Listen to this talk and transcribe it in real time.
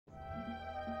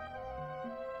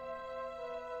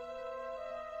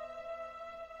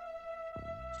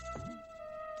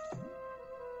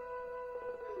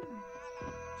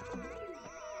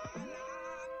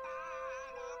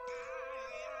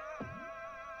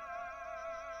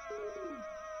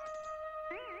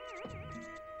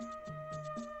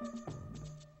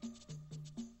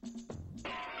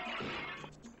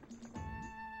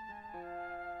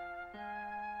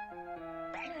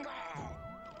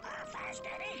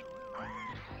Steady.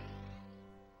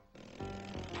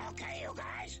 Okay, you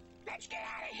guys, let's get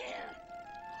out of here.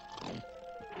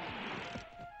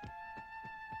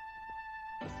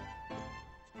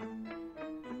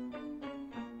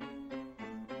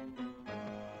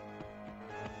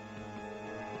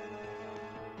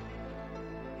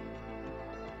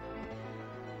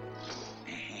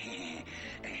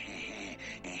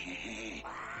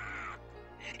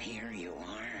 Here you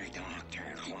are,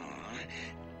 Dr. Claw.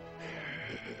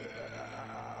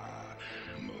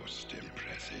 Most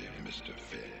impressive, Mr.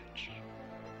 Finch.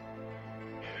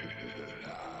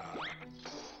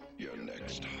 Your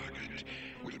next target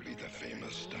will be the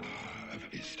famous star of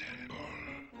Istanbul.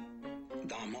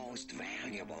 The most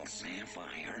valuable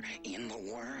sapphire in the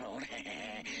world.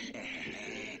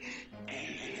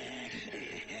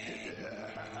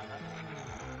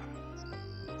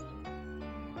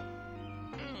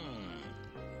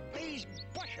 These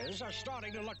bushes are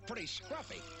starting to look pretty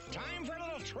scruffy. Time for a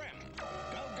little trim. Go,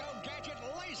 Gadget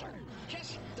laser.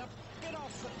 Just a bit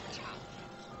off the top.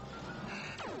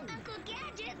 Uncle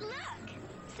Gadget, look!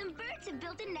 Some birds have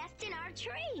built a nest in our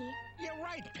tree. You're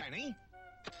right, Penny.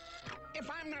 If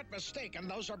I'm not mistaken,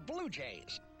 those are blue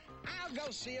jays. I'll go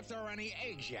see if there are any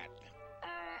eggs yet.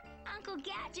 Uncle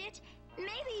Gadget,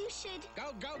 maybe you should...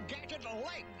 Go, Gadget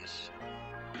legs.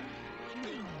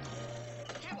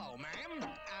 Hello, ma'am.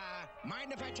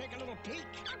 Mind if I take a little peek?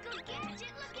 Uncle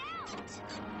Gadget, look out!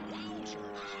 Wowzer.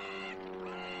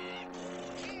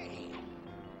 Hey,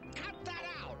 cut that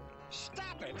out.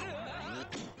 Stop it.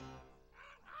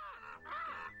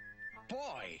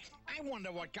 Boy, I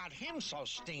wonder what got him so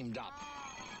steamed up.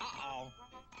 Uh-oh.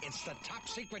 It's the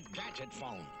top-secret gadget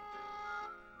phone.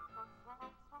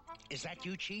 Is that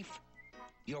you, Chief?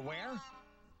 You're where?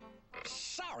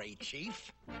 Sorry,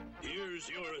 Chief. Here's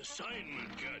your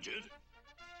assignment, Gadget.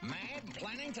 M.A.D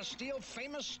planning to steal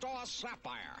famous star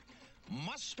sapphire.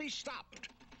 Must be stopped.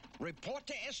 Report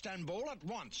to Istanbul at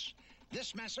once.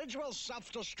 This message will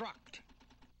self-destruct.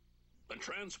 A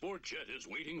transport jet is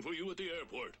waiting for you at the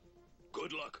airport.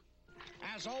 Good luck.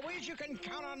 As always, you can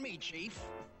count on me, Chief.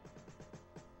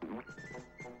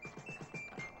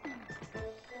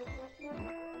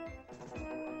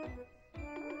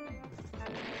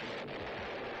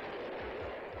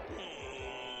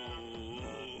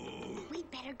 We'd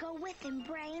better go with him,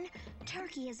 Brain.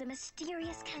 Turkey is a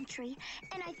mysterious country,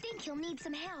 and I think he'll need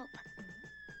some help.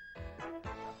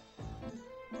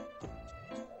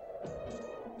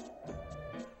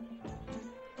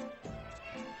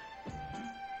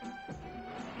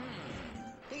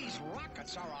 These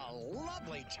rockets are a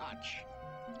lovely touch.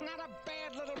 Not a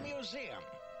bad little museum.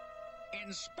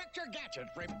 Inspector Gadget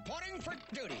reporting for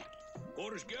duty.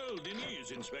 Horsgel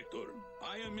Deniz, Inspector.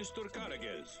 I am Mr.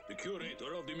 Karagez, the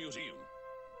curator of the museum.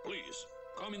 Please,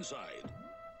 come inside.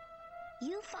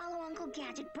 You follow Uncle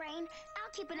Gadget, Brain.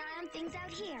 I'll keep an eye on things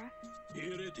out here.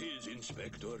 Here it is,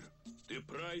 Inspector. The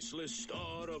priceless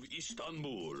star of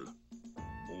Istanbul.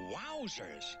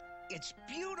 Wowzers. It's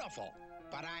beautiful.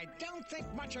 But I don't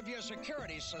think much of your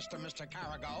security system, Mr.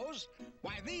 Karagos.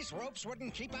 Why, these ropes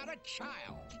wouldn't keep out a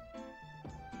child.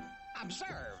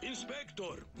 Observe.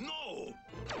 Inspector, no!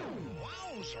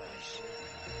 Wowzers.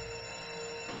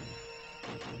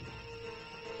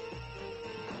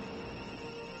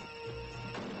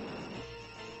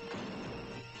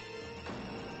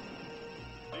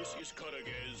 This is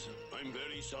Karagez. I'm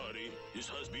very sorry. This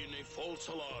has been a false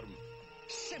alarm.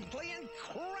 Simply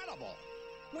incredible.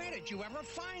 Where did you ever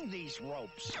find these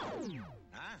ropes?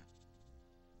 Huh?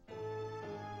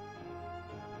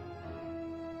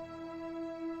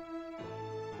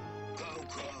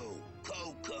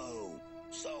 Coco.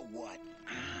 So what?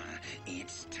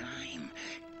 It's time.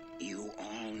 You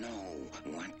all know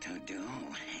what to do.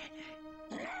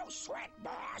 No sweat,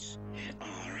 boss.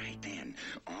 All right, then.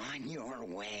 On your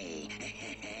way.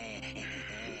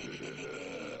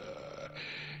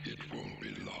 It won't be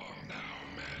long now,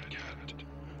 Mad Cat.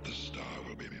 The star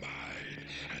will be mine,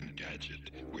 and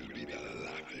Gadget will be the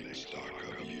laughing stock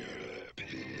of Europe.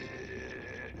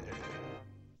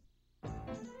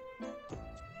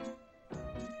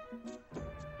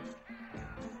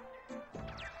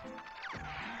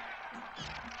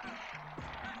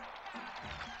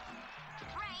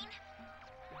 Brain?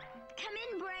 Come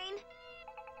in, Brain.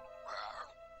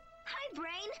 Hi,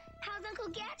 Brain. How's Uncle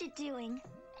Gadget doing?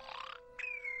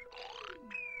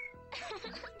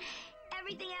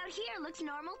 Everything out here looks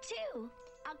normal, too.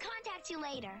 I'll contact you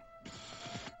later.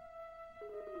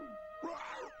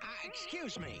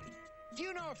 Excuse me. Do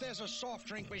you know if there's a soft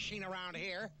drink machine around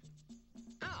here?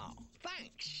 Oh,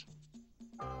 thanks.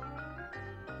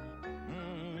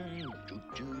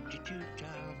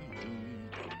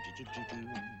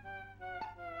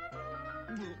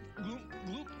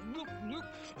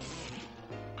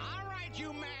 All right,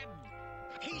 you mad.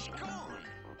 He's gone.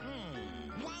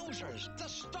 Wowzers, the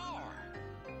star.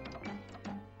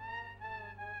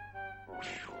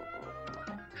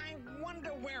 I wonder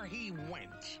where he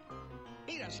went.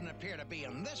 He doesn't appear to be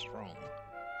in this room.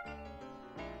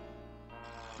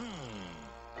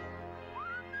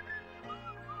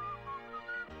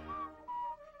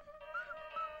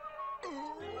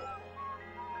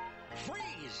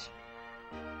 Freeze!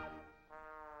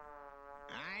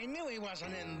 I knew he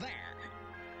wasn't in there.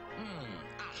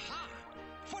 Aha!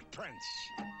 Footprints!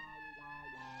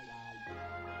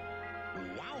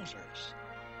 Wowzers!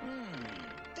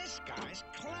 This guy's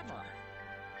clever.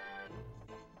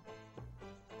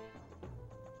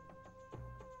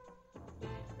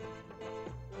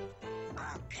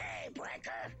 Okay,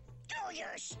 Breaker. Do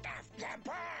your stuff. The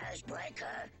bars,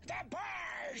 Breaker. The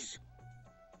bars!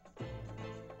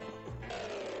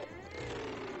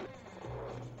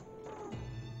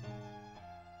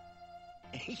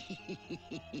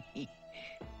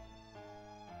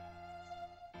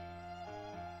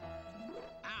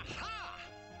 Aha!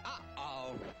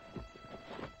 Uh-oh.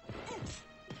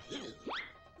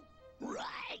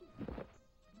 Right.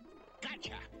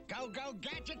 Gotcha. Go-go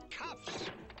gadget cuffs.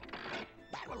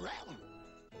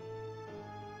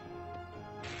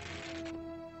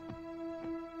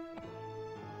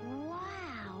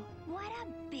 Wow, what a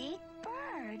big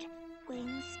bird.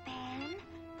 Wingspan,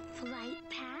 flight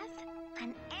path,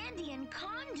 an Andean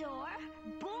condor.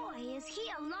 Boy, is he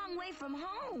a long way from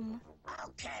home.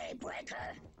 Okay,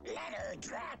 Breaker. Let her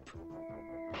drop.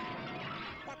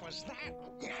 What was that?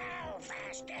 Now,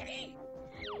 Fast Eddie.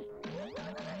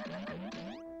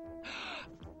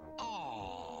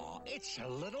 Oh, it's a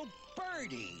little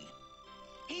birdie.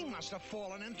 He must have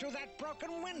fallen in through that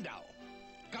broken window.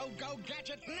 Go-go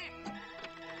gadget net.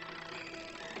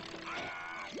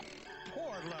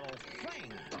 Poor little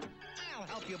thing. I'll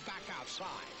help you back outside.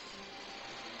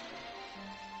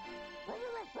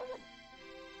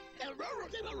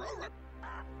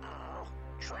 Uh-oh.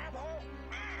 Trouble?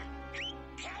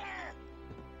 Killer!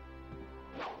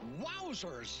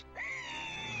 Wowzers!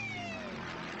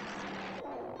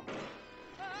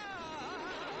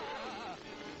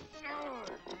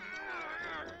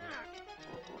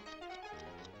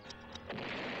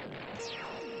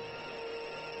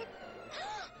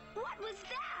 What was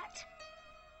that?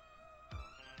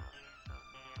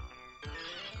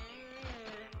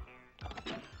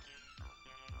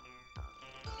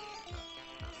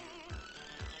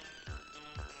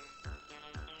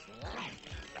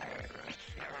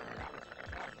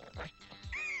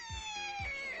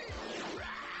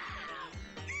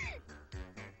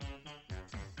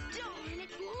 Darn,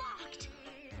 it's locked.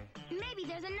 Maybe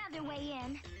there's another way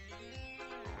in.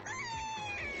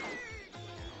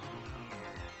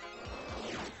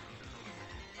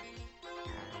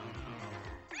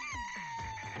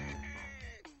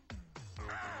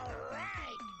 All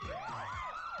right.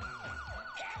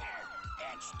 Killer!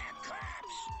 It's the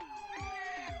cops!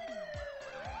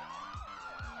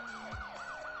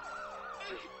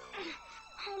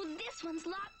 Oh, this one's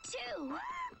locked too.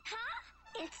 Huh?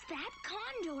 It's that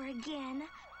condor again.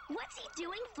 What's he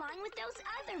doing flying with those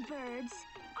other birds?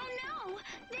 Oh no,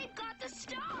 they've got the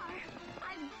star.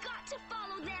 I've got to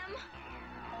follow them.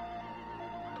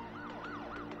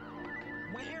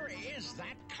 Where is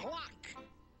that clock?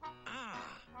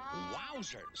 Ah,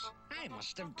 wowzers. I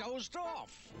must have dozed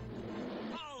off.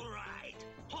 All right,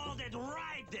 hold it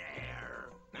right there.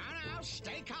 Now,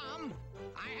 stay calm.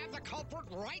 I have the culprit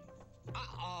right.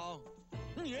 Uh-oh.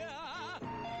 Yeah.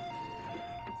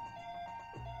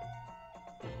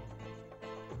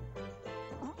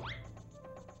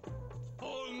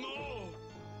 Oh no!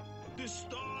 The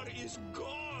star is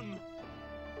gone!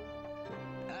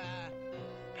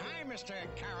 Hi, Mr.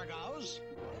 Caragos.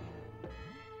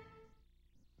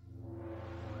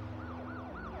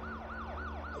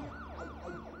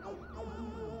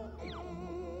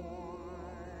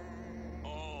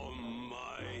 Oh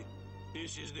my!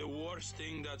 This is the worst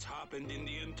thing that's happened in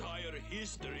the entire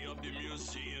history of the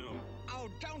museum. Oh,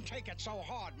 don't take it so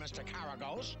hard, Mr.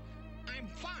 Caragos. I'm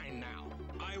fine now.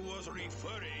 I was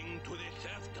referring to the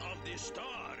theft of the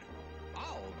star.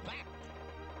 Oh, that.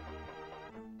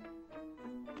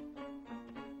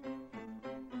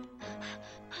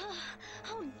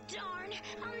 Oh, darn.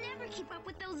 I'll never keep up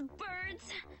with those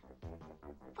birds.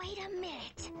 Wait a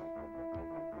minute.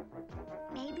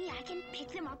 Maybe I can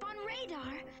pick them up on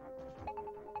radar.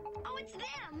 Oh, it's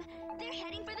them. They're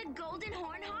heading for the Golden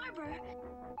Horn Harbor.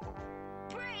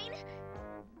 Brain?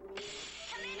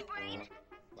 Come in, Brain.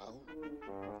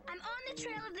 I'm on the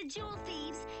trail of the jewel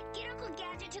thieves, get Uncle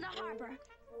Gadget to the harbor.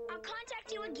 I'll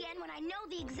contact you again when I know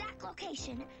the exact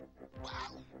location.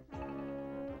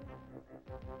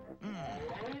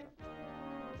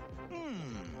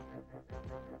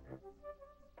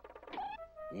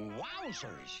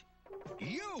 Wowzers!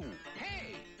 You!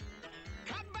 Hey!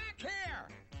 Come back here!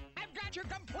 I've got you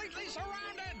completely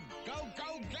surrounded! Go,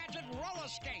 Gadget roller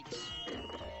skates!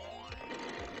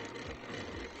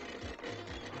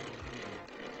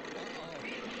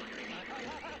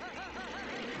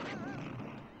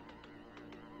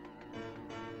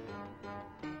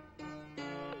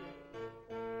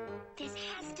 This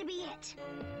has to be it.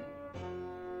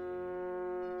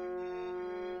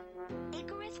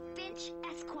 Icarus Finch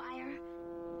Esquire.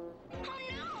 Oh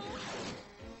no!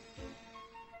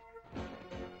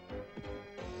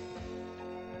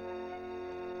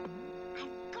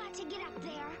 I've got to get up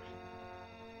there.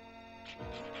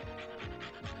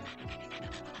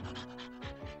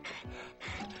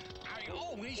 I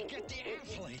always get the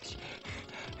athletes.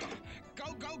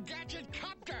 Go, Gadget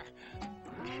Copter!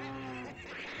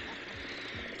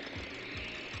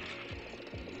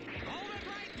 Hold it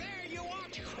right there, you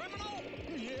arch criminal!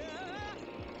 Yeah!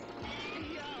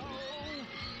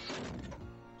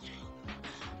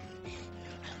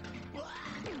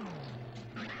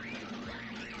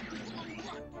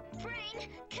 Brain,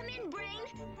 come in, Brain.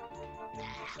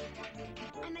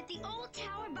 I'm at the old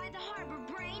tower by the harbor,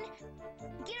 Brain.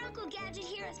 Get Uncle Gadget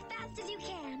here as fast as you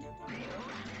can.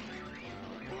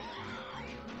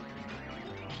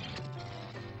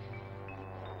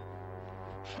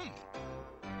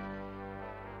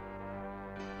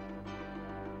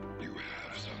 You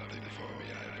have something for me,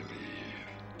 I believe.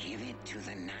 Give it to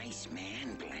the nice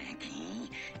man, Blackie.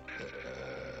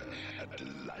 A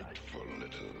delightful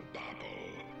little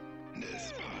bauble.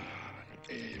 N'est-ce pas,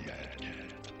 M.A.D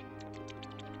cat?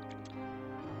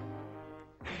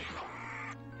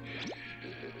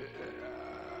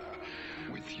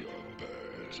 With your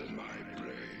birds and my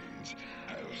brains,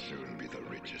 I'll soon be the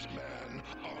richest man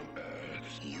on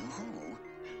Earth. You?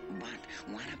 But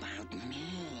what about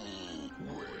me?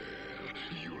 Well,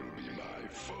 you'll be my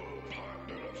full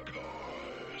partner, of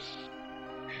course.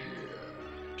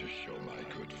 Here, to show my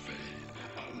good faith,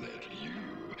 I'll let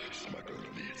you smuggle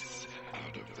this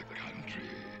out of the country.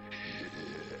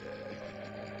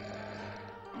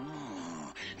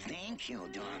 Oh, thank you,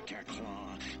 Dr.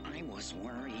 Claw. I was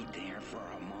worried there for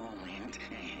a moment.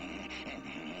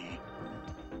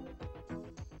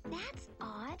 That's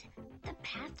odd. The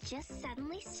path just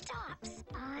suddenly stops.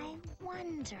 I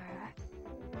wonder...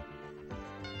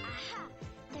 Aha!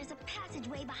 There's a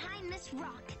passageway behind this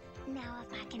rock. Now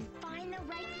if I can find the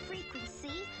right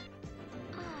frequency...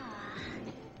 Ah!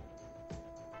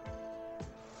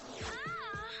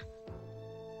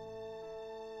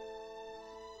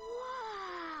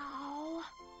 Wow!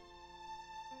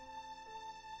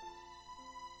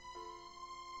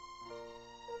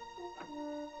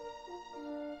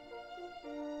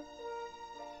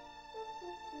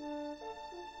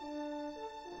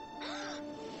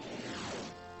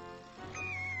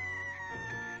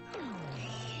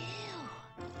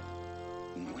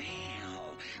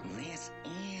 Well, this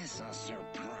is a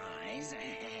surprise.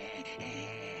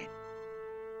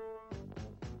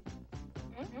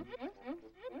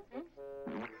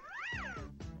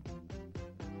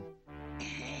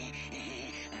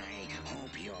 I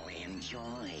hope you'll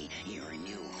enjoy your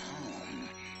new home.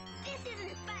 This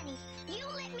isn't funny. You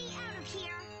let me out of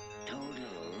here.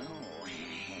 Toodaloo.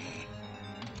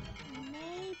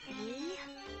 Maybe...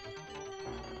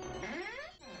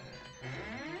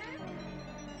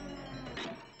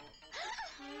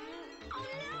 Oh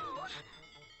no!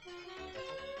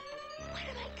 What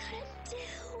am I gonna do?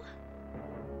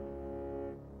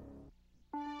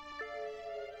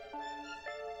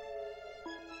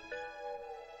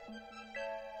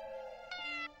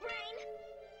 Brain!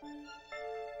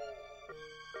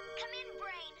 Come in,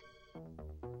 Brain!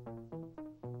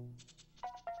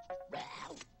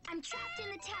 I'm trapped in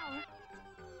the tower.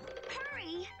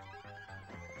 Hurry!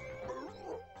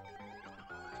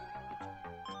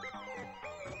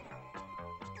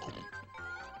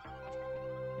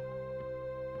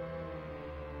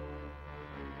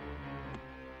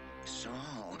 So,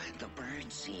 the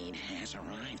bird seed has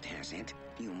arrived, has it?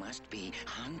 You must be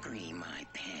hungry, my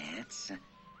pets.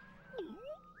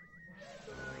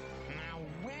 Now,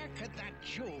 where could that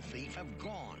jewel thief have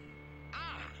gone?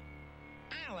 Ah!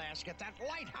 I'll ask at that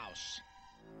lighthouse.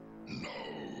 No,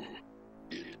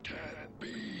 it can't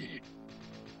be.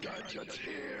 Gadget's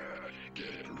here.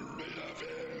 Get rid of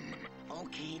him.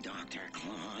 Okay, Dr.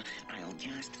 Claw. I'll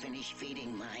just finish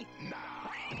feeding my...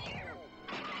 Now.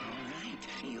 All right.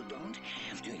 perfect. You don't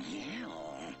have to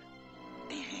yell.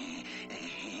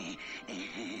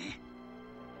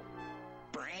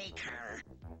 Breaker,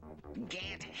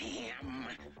 get him.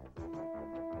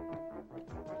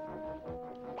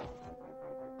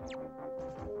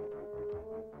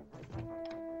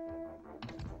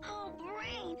 Oh,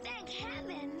 Brain, thank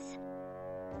heavens.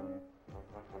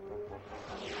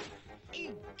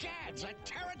 Egads, a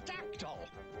pterodactyl!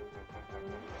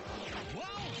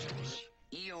 Wowzers!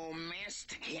 You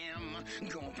missed him.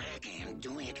 Go back and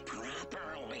do it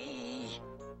properly.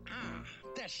 Ah,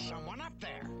 there's someone up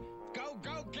there. Go,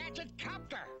 go, Gadget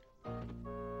Copter!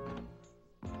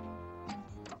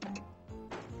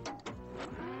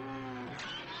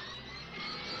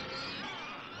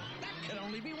 That could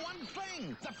only be one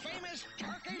thing. The famous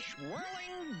Turkish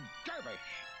whirling dervish.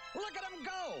 Look at him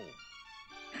go!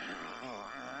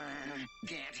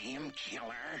 Get him,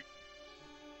 killer.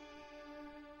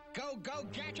 Go, go,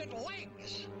 Gadget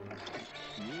legs!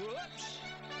 Whoops!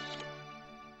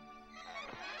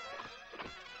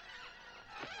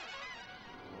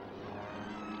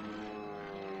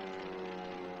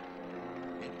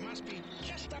 It must be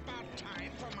just about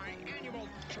time for my annual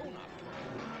tune-up.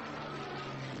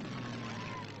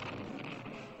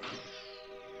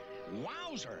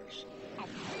 Wowzers! A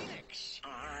phoenix!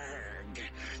 Arg!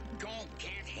 Go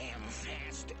get him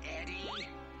fast, Eddie.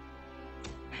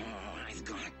 Oh, I've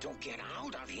got to get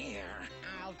out of here.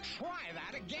 I'll try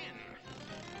that again.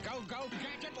 Go, go,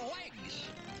 Gadget legs!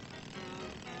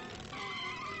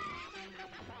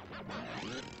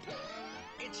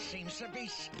 It seems to be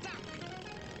stuck.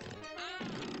 Ah!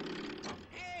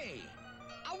 Hey,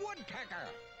 a woodpecker!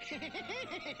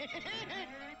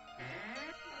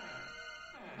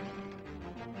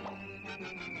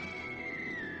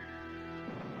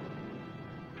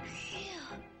 Phew.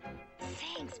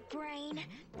 Thanks, Brain.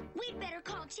 We'd better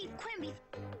call Chief Quimby.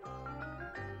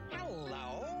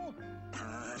 Hello?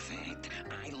 Perfect.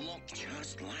 I look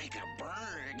just like a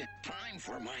bird. Time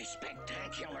for my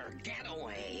spectacular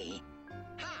getaway.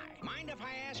 Hi, mind if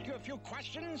I ask you a few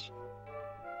questions?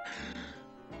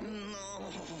 No.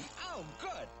 Oh,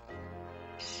 good.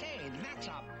 Say, that's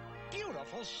a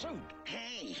beautiful suit.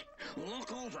 Hey,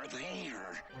 look over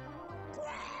there.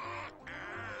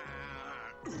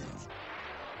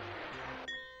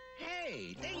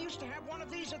 Hey, they used to have one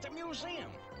of these at the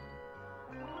museum.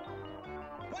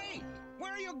 Wait,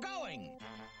 where are you going?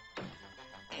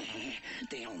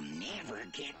 They'll never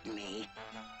get me.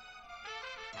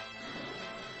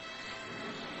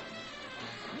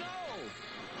 No!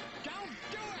 Don't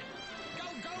do it! Go,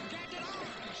 go, Gadget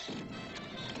arms!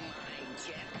 My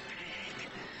jetpack.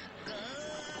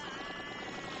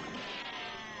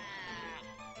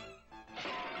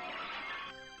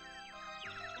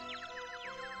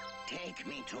 Take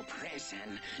me to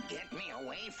prison. Get me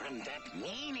away from that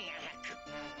maniac.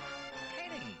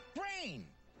 Penny, Brain,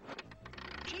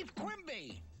 Chief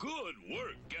Quimby. Good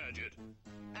work, Gadget.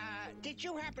 Did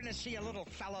you happen to see a little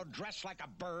fellow dressed like a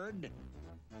bird?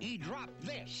 He dropped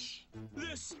this.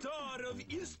 The Star of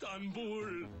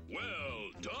Istanbul.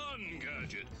 Well done,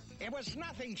 Gadget. It was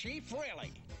nothing, Chief,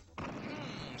 really.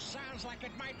 Sounds like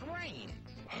it might rain.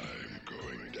 I'm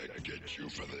going to get you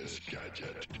for this,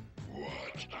 Gadget.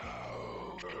 Watch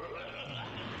out.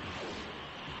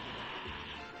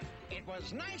 It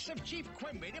was nice of Chief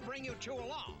Quimby to bring you two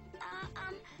along.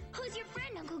 Who's your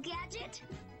friend, Uncle Gadget?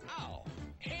 Oh,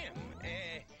 him.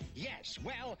 Yes,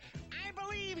 well, I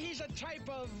believe he's a type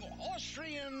of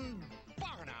Austrian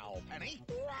barn owl, Penny.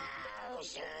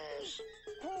 Wowzers.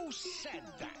 Who said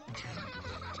that?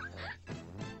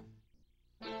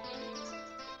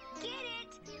 Get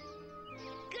it?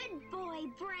 Good boy,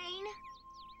 Brain.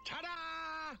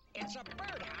 Ta-da! It's a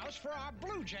birdhouse for our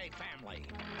Blue Jay family.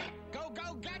 Go,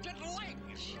 go, Gadget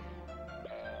legs!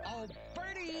 Oh,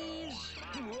 birdies!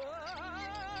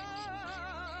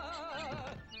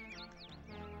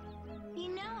 You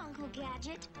know, Uncle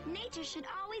Gadget, nature should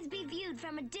always be viewed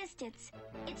from a distance.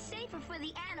 It's safer for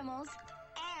the animals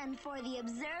and for the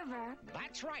observer.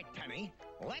 That's right, Penny.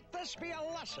 Let this be a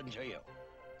lesson to you.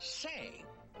 Say,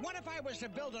 what if I was to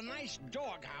build a nice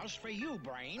doghouse for you,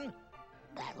 Brain?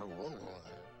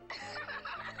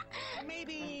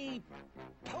 Maybe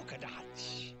polka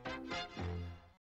dots.